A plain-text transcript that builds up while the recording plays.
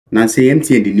Now say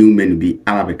MTN the new menu be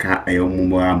abeka ayo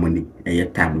Momo money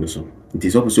tab so. It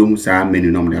is also musa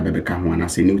menu nom da beka ho na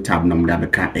say new tab nom da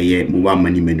beka Momo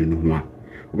money menu no ho.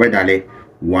 Obedale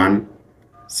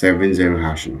 170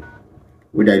 hash no.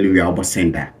 Obedale we abo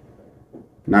sender.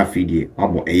 Na feed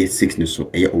abo 6 no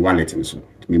so wallet no so.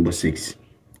 Member 6.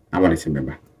 Wallet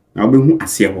member. Now we hu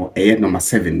ase ho number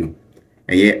 7 no.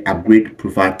 Upgrade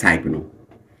profile type no.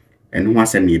 And who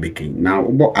has me baking now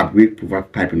about upgrade profile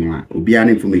type no obi an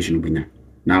information obinya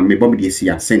now me bomb dey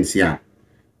see sense here.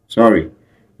 Sorry,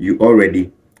 you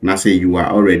already now say you are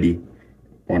already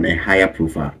on a higher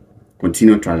profile.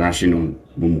 Continue transaction on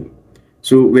Momo.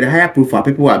 So with a higher profile,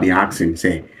 people will be asking,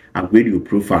 say, upgrade your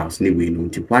profiles anyway.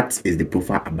 What is the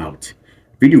profile about?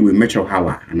 Video will measure how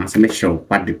and also make sure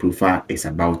what the profile is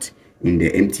about in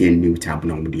the MTN new tab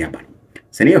no diaba.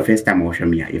 So your first time watching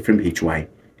me, you're from HY.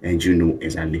 And you know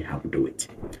exactly how to do it.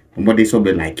 But they so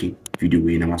be like it video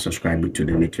we now subscribe to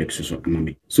the network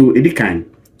so it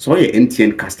kind so your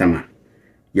MTN customer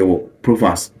your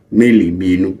profiles mainly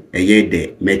me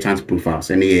the merchant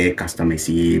profiles and the customers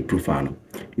profile no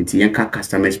MTN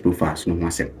customers profiles no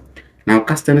one now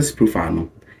customers profile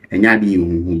no and ya di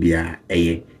who be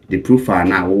the profile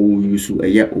now use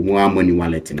more money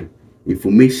wallet no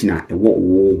information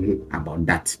about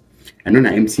that. And on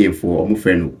MTN for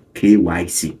friend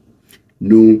KYC.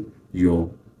 Know your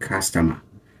customer.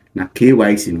 Now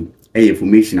KYC no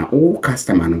information all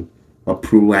customer no or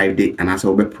provided and as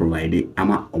well provided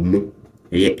ama omo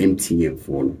MTN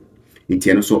for no.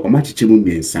 MTN so omo chichimu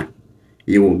miensa.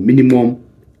 Your minimum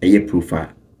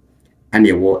profile and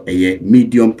your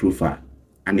medium profile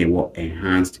and your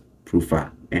enhanced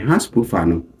profile. Enhanced profile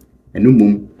no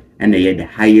enumum and the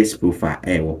highest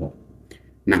profile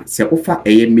now, say offer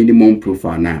a minimum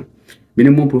profile now.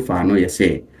 Minimum profile no you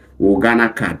say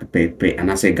Ghana card pay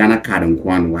and I say Ghana card on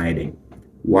one wide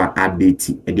what update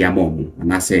a diamond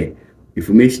and I say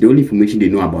information the only information they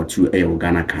know about you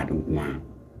Ghana card on one.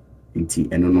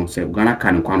 And no say Ghana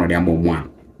card on one or diamond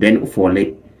then for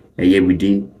like a year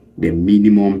within the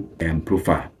minimum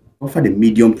profile. Offer the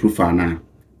medium profile now.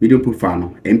 Medium profile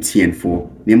no MTN for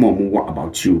name or more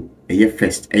about you a year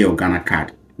first Ghana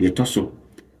card. The torso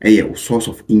a source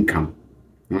of income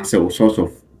and I say a source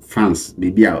of funds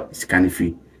maybe a scan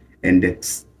free and the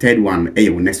third one a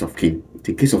next of kin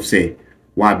in case of say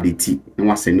what bt and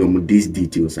what say no these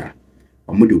details are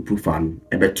or model profile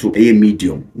about to a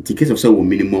medium in case of say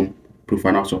minimum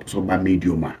profile also by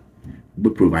medium we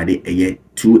provided a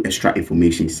 2 extra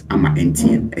informations ama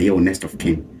NTN a next of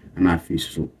kin and I feel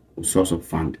so source of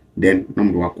fund then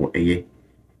number one a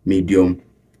medium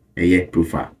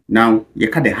profile. Now you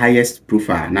got the highest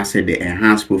profile and I said the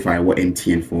enhanced profile what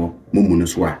MTN for Momo no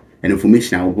so and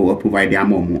information I will provide the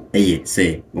Momo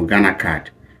say Ghana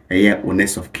card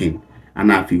honest of kin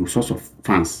and I feel source of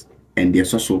funds and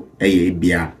there's also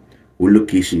bia or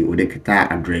location or the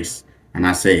guitar address and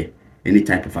I say any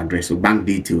type of address or bank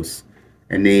details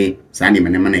and they sign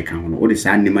him money account or the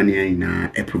sign money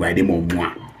in provide more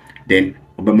then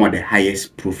more the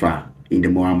highest profile in the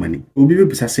more money. We be able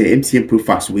to say MTN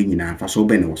profiles we for so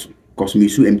also because me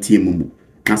so MTN Momo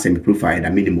can say me profile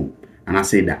at minimum and I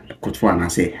say that cut for and I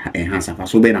say enhance for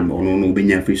so ben no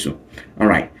benya free so. All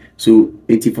right. So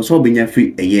it for so benya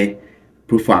free a year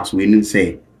profiles we need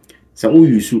say so who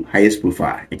use highest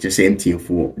profile it just say MTN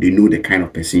for they know the kind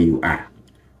of person you are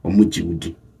or muji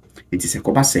would it is a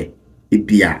coba say it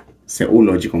be a say all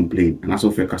logic complain and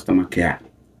also for customer care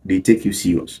they take you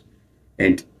serious.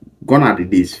 And gone are the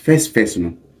days first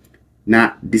no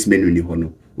na this menu ni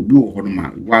hono obi wo hono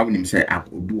ma wa woni say app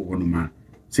obi wo hono ma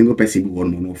single person bi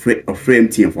hono no of frame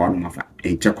team for hono ma fa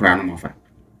en chekora no ma fa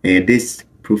this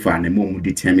profile na mo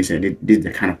determine say this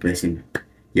the kind of person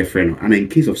your friend and in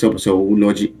case of so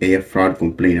logic a fraud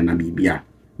complaint and bibia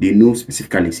they know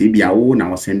specifically say bia wo na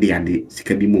was send the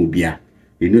sika bi mo bia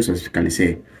they know specifically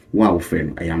say wow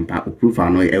friend I am pa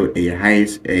profile no a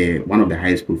highest one of the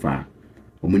highest profile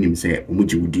omunim say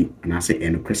omuji wudi and I say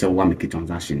and crystal one make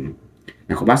transaction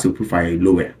na ko ba say profile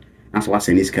lower na so wa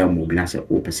say ni scale mo bi na say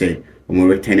o pe say o mo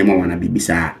return mo wana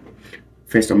bibisa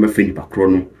first o me friend pa kro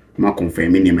no ma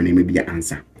confirm ni ma na me bia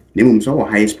answer na mo so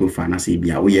highest profile na say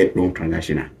bia o ye wrong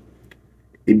transaction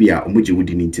e bia omuji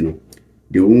wudi ni ntino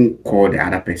they won't call the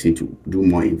other person to do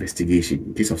more investigation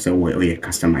in case of say o ye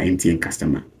customer MTN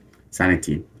customer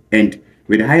sanity and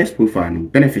with the highest profile no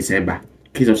benefits ever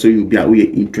case of so you be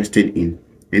interested in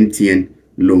MTN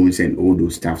loans and all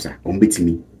those stuffs are on bit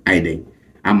me either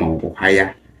I'm or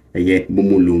higher a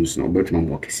Momo loans no but my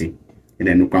work and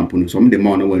then no cramp some of the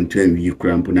money when you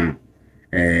cramp now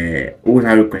always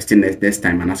have requesting next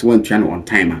time and as one channel on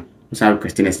timer start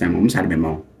requesting next time start be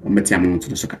more better amount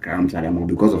to so kakra start amount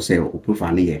because of say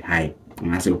profile no high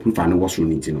and I say profile no was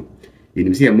running you know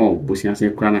you say more bosia say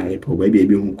kra na baby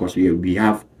because we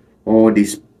have all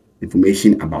this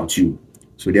information about you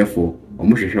so therefore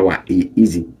hwehwe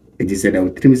easy it is said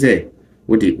that trim say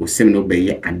what the osem no be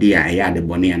ye ade a ya de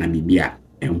bone na bibia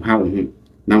ha wo hu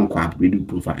na nko upgrade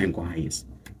profile enko highest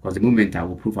because the moment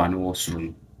our profile no was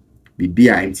run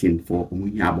bibia MTN for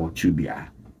hear about you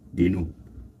bia they know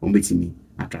me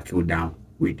attract you down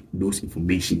with those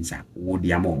informations that would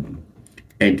their mom.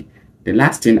 And the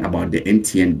last thing about the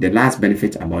MTN, the last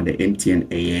benefit about the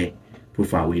MTN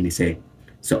profile when they say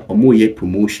so ye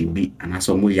promotion be and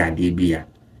also ye day be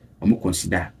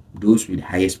consider those with the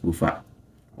highest profile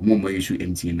more issue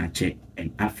MTN a check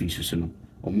and after so no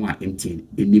MTN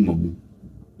any momo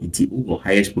it's over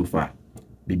highest profile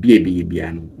be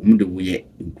no the way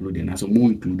including as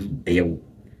more include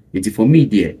it's for me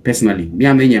dear personally me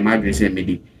am any my address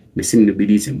me sim no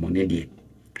be some money dear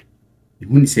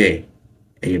you say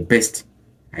a best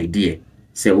idea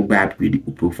say over upgrade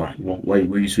profile why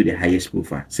you should the highest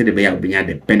profile say the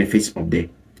the benefits of the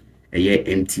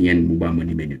MTN mobile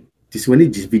money menu. This one is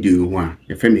this video you want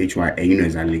the frame HY and you know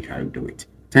exactly how you do it.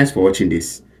 Thanks for watching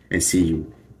this and see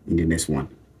you in the next one.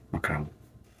 Makram.